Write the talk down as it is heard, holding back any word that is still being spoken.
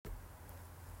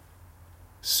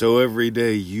So every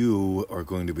day you are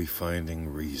going to be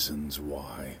finding reasons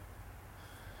why.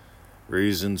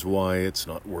 Reasons why it's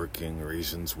not working,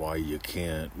 reasons why you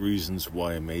can't, reasons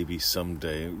why maybe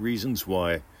someday, reasons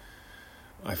why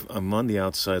I'm on the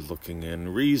outside looking in,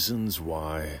 reasons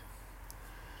why.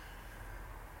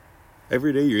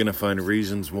 Every day you're going to find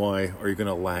reasons why, or you're going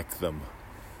to lack them.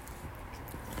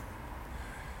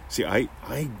 See, I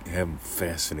am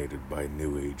fascinated by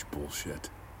New Age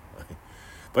bullshit.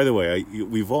 By the way,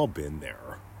 we've all been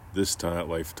there. This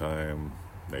lifetime,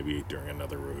 maybe during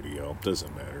another rodeo,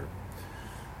 doesn't matter.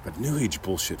 But New Age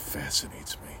bullshit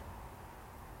fascinates me.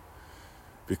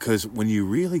 Because when you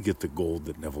really get the gold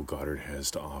that Neville Goddard has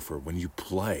to offer, when you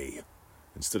play,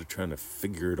 instead of trying to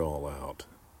figure it all out,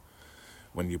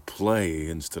 when you play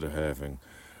instead of having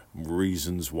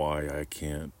reasons why I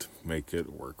can't make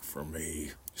it work for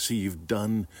me. See, you've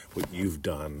done what you've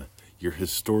done. You're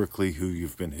historically who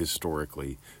you've been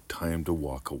historically. Time to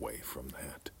walk away from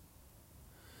that.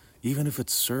 Even if it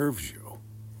serves you.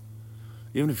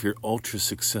 Even if you're ultra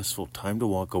successful, time to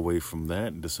walk away from that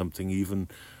into something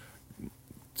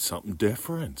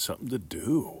different, something to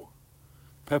do.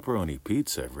 Pepperoni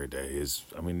pizza every day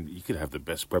you could have the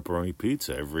best pepperoni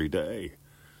pizza every day.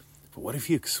 But what if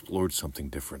you explored something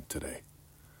different today?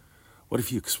 What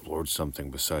if you explored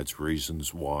something besides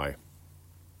reasons why?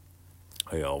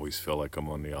 I always feel like I'm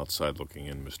on the outside looking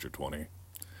in, Mr. 20.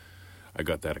 I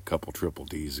got that a couple triple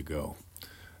Ds ago.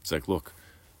 It's like, look,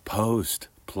 post,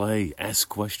 play, ask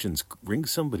questions, ring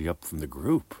somebody up from the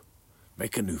group,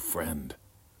 make a new friend,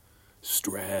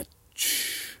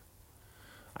 stretch.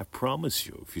 I promise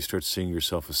you, if you start seeing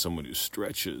yourself as someone who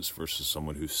stretches versus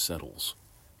someone who settles.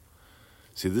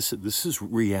 See, this is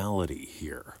reality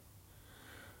here.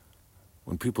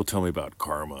 When people tell me about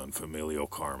karma and familial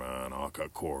karma and Aka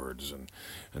cords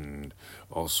and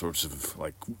all sorts of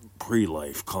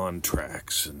pre-life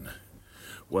contracts and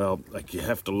you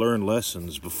have to learn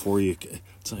lessons before you...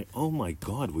 It's like, oh my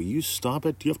God, will you stop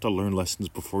it? Do you have to learn lessons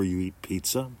before you eat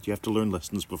pizza? Do you have to learn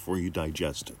lessons before you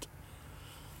digest it?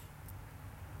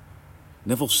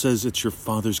 Neville says it's your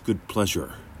Father's good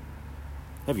pleasure.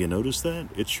 Have you noticed that?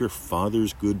 It's your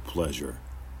Father's good pleasure.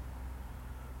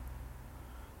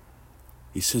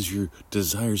 He says your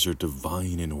desires are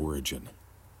divine in origin.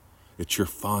 It's your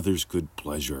Father's good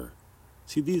pleasure.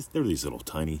 See, there are these little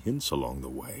tiny hints along the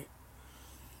way.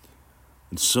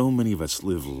 And so many of us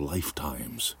live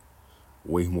lifetimes,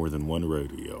 way more than one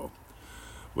rodeo,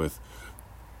 with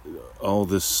all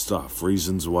this stuff,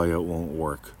 reasons why it won't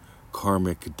work,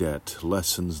 karmic debt,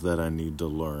 lessons that I need to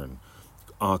learn,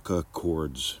 Aka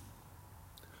cords.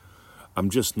 I'm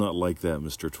just not like that,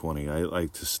 Mr. 20. I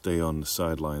like to stay on the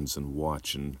sidelines and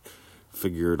watch and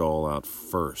figure it all out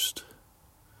first.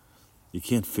 You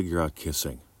can't figure out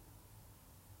kissing.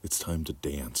 It's time to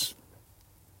dance.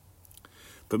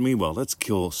 But meanwhile, let's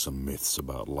kill some myths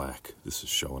about lack. This is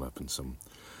showing up in some...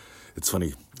 It's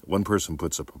funny, one person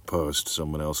puts up a post,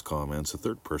 someone else comments, a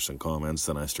third person comments,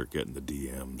 then I start getting the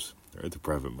DMs, or the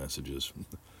private messages,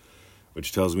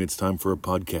 which tells me it's time for a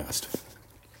podcast.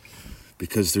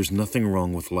 Because there's nothing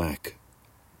wrong with lack.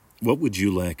 What would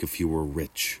you lack if you were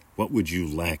rich? What would you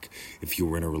lack if you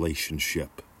were in a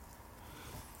relationship?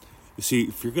 You see,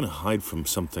 if you're going to hide from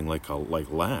something like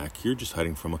lack, you're just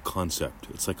hiding from a concept.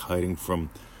 It's like hiding from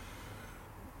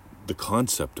the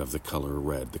concept of the color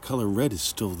red. The color red is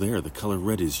still there. The color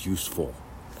red is useful.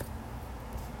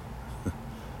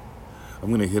 I'm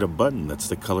going to hit a button that's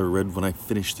the color red when I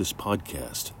finish this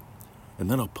podcast. And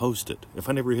then I'll post it. If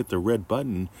I never hit the red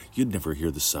button, you'd never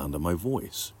hear the sound of my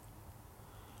voice.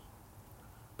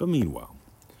 But meanwhile,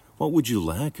 what would you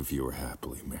lack if you were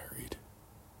happily married?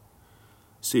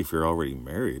 See, if you're already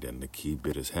married and the key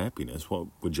bit is happiness, what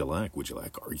would you lack? Would you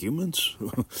lack arguments?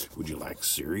 Would you lack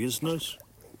seriousness?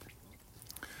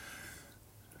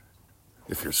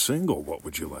 If you're single, what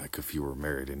would you lack if you were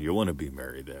married? And you want to be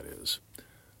married, that is.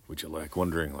 Would you lack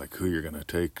wondering who you're going to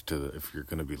take if you're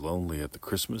going to be lonely at the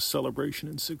Christmas celebration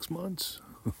in 6 months?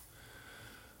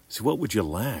 See, what would you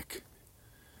lack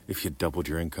if you doubled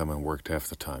your income and worked half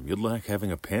the time? You'd lack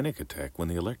having a panic attack when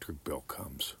the electric bill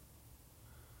comes.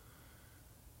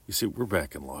 You see, we're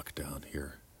back in lockdown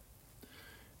here.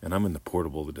 And I'm in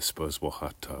the disposable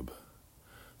hot tub.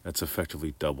 That's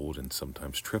effectively doubled and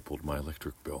sometimes tripled my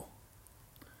electric bill.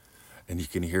 And you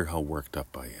can hear how worked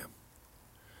up I am.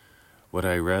 Would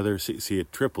I rather see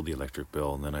it tripled the electric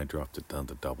bill and then I dropped it down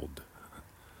to doubled?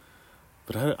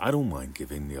 But I don't mind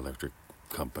giving the electric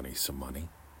company some money.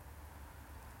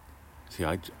 See,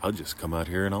 I'll just come out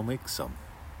here and I'll make some.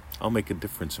 I'll make a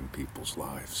difference in people's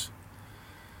lives.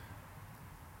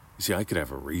 You see, I could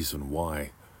have a reason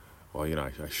why well,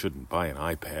 I shouldn't buy an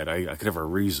iPad. I could have a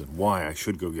reason why I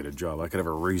should go get a job. I could have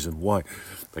a reason why,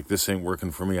 like, this ain't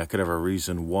working for me. I could have a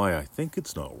reason why I think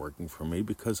it's not working for me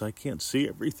because I can't see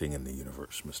everything in the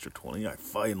universe, Mr. 20. I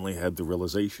finally had the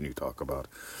realization you talk about.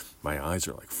 My eyes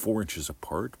are like 4 inches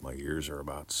apart. My ears are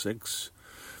about 6.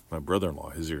 My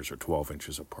brother-in-law, his ears are 12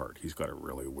 inches apart. He's got a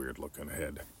really weird-looking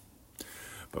head.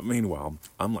 But meanwhile,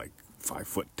 I'm like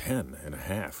 5'10" and a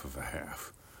half of a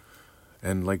half.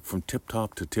 And like from tip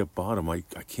top to tip bottom, I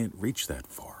can't reach that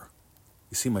far.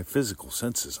 You see, my physical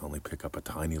senses only pick up a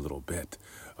tiny little bit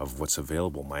of what's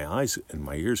available. My eyes and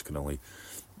my ears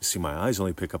my eyes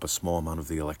only pick up a small amount of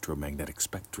the electromagnetic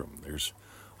spectrum. There's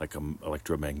like an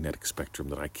electromagnetic spectrum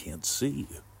that I can't see.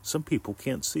 Some people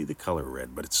can't see the color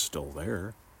red, but it's still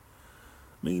there.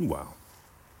 Meanwhile,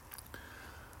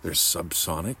 there's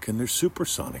subsonic and there's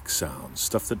supersonic sounds,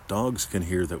 stuff that dogs can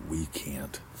hear that we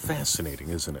can't. Fascinating,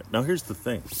 isn't it? Now, here's the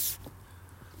thing.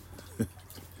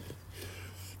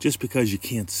 Just because you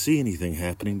can't see anything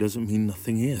happening doesn't mean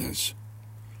nothing is.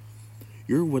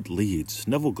 You're what leads.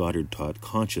 Neville Goddard taught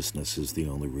consciousness is the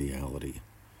only reality.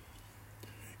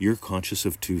 You're conscious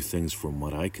of two things from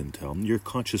what I can tell. You're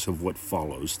conscious of what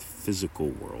follows, the physical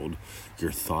world,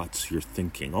 your thoughts, your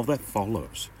thinking, all that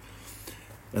follows.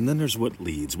 And then there's what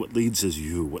leads. What leads is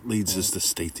you. What leads is the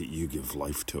state that you give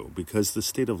life to. Because the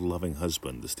state of loving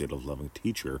husband, the state of loving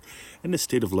teacher, and the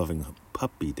state of loving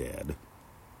puppy dad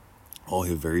all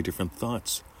have very different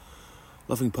thoughts.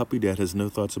 Loving puppy dad has no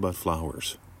thoughts about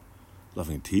flowers.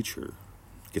 Loving teacher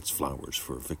gets flowers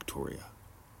for Victoria.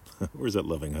 Where's that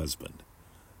loving husband?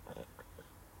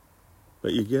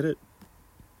 But you get it?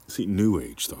 See, New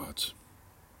Age thoughts.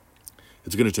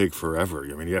 It's going to take forever.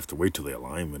 I mean, you have to wait till the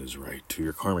alignment is right, till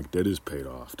your karmic debt is paid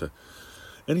off, to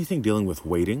anything dealing with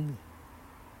waiting,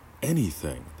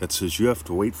 anything that says you have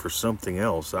to wait for something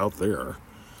else out there,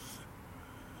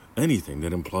 anything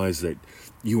that implies that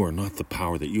you are not the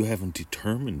power, that you haven't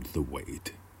determined the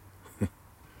wait.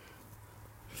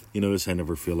 You notice I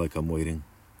never feel like I'm waiting?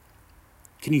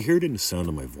 Can you hear it in the sound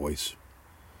of my voice?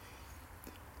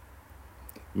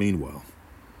 Meanwhile,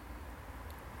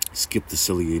 skip the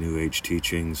silly New Age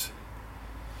teachings.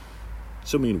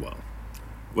 So meanwhile,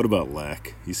 what about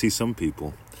lack? You see, some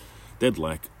people, they'd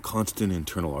lack constant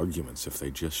internal arguments if they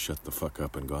just shut the fuck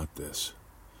up and got this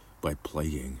by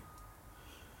playing.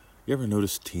 You ever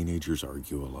notice teenagers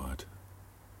argue a lot?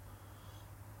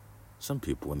 Some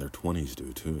people in their 20s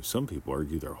do too. Some people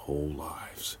argue their whole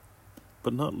lives.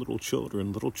 But not little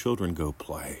children. Little children go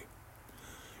play.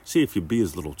 See, if you be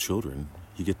as little children,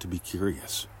 you get to be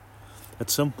curious. At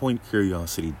some point,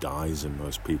 curiosity dies in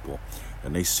most people,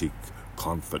 and they seek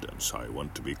confidence. I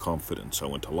want to be confident. I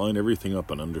want to line everything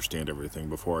up and understand everything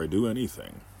before I do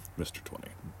anything. Mr. 20.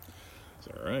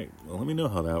 All right. Well, let me know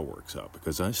how that works out,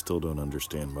 because I still don't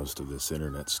understand most of this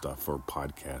internet stuff or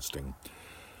podcasting.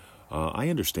 I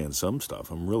understand some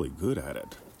stuff. I'm really good at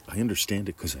it. I understand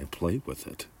it because I play with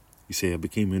it. You see, I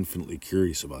became infinitely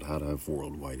curious about how to have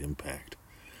worldwide impact,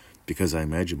 because I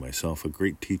imagine myself a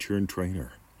great teacher and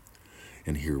trainer.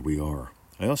 And here we are.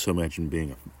 I also imagine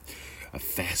being a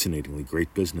fascinatingly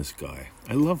great business guy.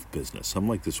 I love business. I'm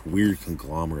like this weird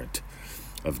conglomerate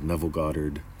of Neville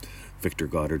Goddard, Victor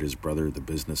Goddard, his brother, the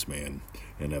businessman,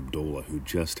 and Abdullah, who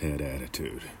just had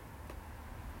attitude.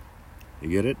 You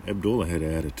get it? Abdullah had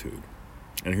attitude.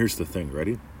 And here's the thing,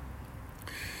 ready?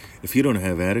 If you don't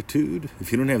have attitude,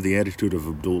 if you don't have the attitude of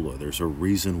Abdullah, there's a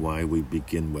reason why we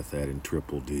begin with that in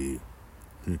Triple D.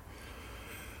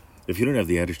 If you don't have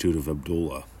the attitude of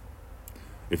Abdullah,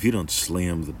 if you don't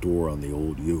slam the door on the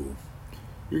old you,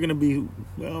 you're going to be,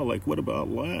 well, like, what about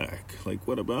lack? Like,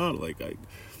 what about,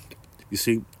 you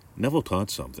see, Neville taught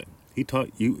something. He taught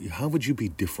you, how would you be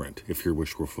different if your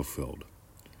wish were fulfilled?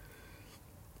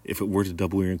 If it were to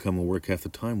double your income and work half the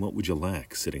time, what would you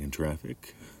lack? Sitting in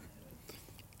traffic?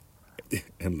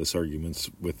 Endless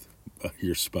arguments with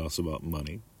your spouse about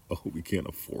money. Oh, we can't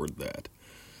afford that.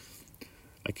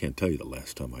 I can't tell you the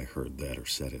last time I heard that or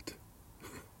said it.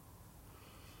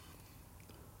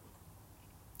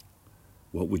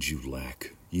 What would you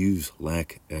lack? Use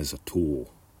lack as a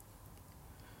tool.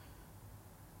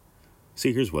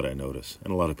 See, here's what I notice,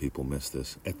 and a lot of people miss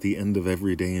this. At the end of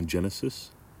every day in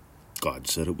Genesis, God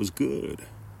said it was good.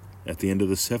 At the end of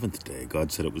the seventh day,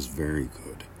 God said it was very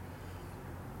good.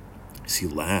 See,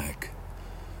 lack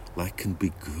can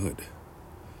be good.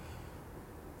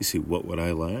 You see, what would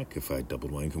I lack if I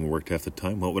doubled my income and worked half the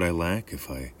time? What would I lack if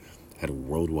I had a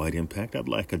worldwide impact? I'd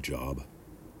lack a job.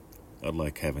 I'd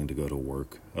lack having to go to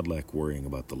work. I'd lack worrying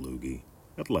about the loogie.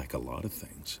 I'd lack a lot of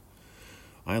things.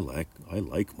 I like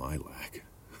my lack.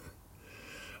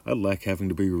 I like having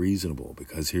to be reasonable,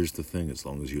 because here's the thing, as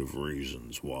long as you have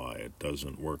reasons why it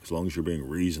doesn't work, as long as you're being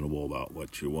reasonable about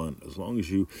what you want, as long as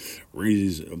you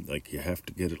you have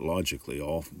to get it logically,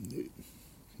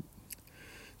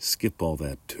 skip all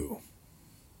that too.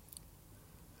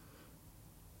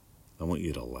 I want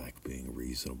you to lack being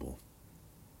reasonable.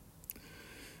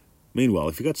 Meanwhile,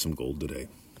 if you got some gold today,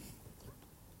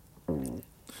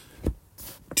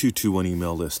 221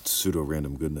 email list,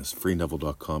 pseudo-random-goodness,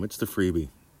 freeneville.com. It's the freebie.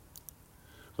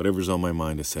 Whatever's on my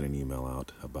mind, I send an email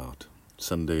out about.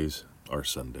 Sundays are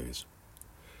Sundays.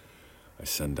 I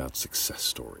send out success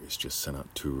stories. Just sent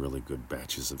out 2 really good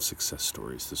batches of success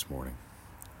stories this morning.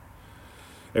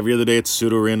 Every other day, it's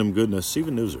pseudo-random goodness.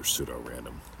 Even news are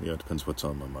pseudo-random. It depends what's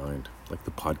on my mind. Like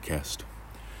the podcast.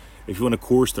 If you want a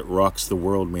course that rocks the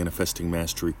world,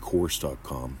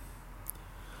 manifestingmasterycourse.com.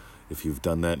 If you've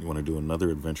done that and you want to do another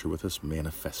adventure with us,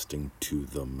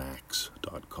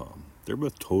 manifestingtothemax.com. They're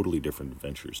both totally different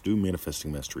adventures. Do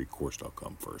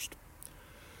manifestingmasterycourse.com first.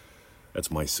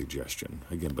 That's my suggestion.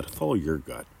 Again, but follow your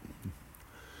gut.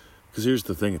 Because here's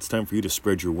the thing, it's time for you to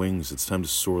spread your wings. It's time to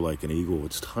soar like an eagle.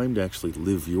 It's time to actually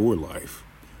live your life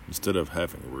instead of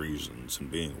having reasons and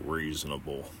being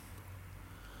reasonable.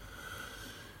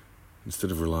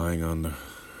 Instead of relying on the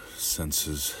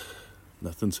senses,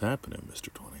 nothing's happening,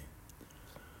 Mr. 20.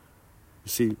 You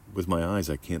see, with my eyes,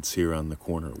 I can't see around the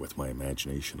corner. With my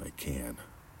imagination, I can.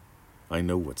 I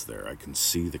know what's there. I can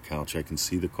see the couch, I can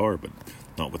see the car, but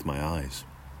not with my eyes.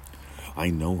 I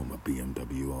know I'm a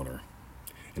BMW owner.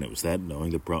 And it was that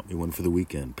knowing that brought me one for the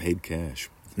weekend, paid cash.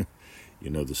 You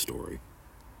know the story.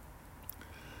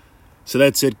 So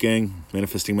that's it, gang.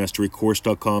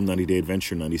 ManifestingMasteryCourse.com, 90-day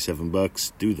adventure,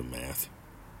 $97. Do the math.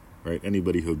 Right?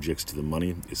 Anybody who objects to the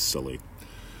money is silly.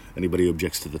 Anybody who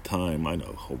objects to the time, I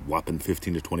know, a whopping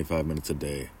 15 to 25 minutes a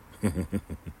day.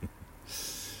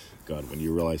 God, when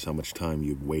you realize how much time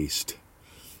you waste.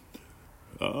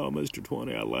 Oh, Mr.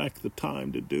 20, I lack the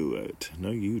time to do it.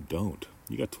 No, you don't.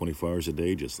 You got 24 hours a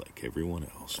day just like everyone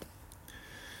else.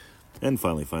 And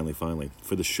finally,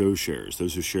 for the show sharers,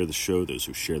 those who share the show, those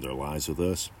who share their lives with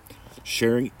us,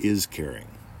 sharing is caring.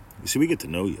 You see, we get to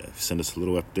know you. Send us a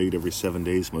little update every 7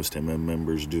 days. Most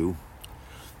members do.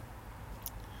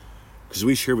 Because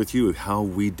we share with you how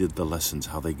we did the lessons,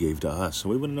 how they gave to us.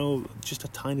 And we want to know just a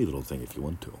tiny little thing if you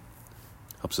want to.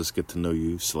 Helps us get to know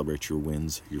you, celebrate your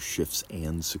wins, your shifts,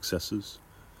 and successes.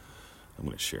 I'm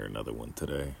going to share another one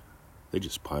today. They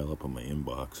just pile up on my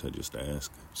inbox. I just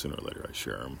ask. Sooner or later, I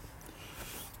share them.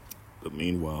 But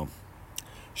meanwhile,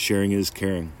 sharing is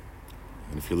caring.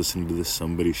 And if you're listening to this,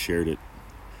 somebody shared it.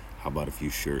 How about if you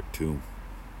share it too?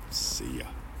 See ya.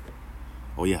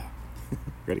 Oh, yeah.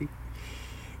 Ready?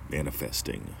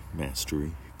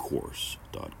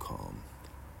 ManifestingMasteryCourse.com.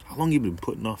 How long you been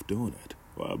putting off doing it?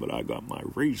 Well, but I got my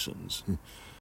reasons.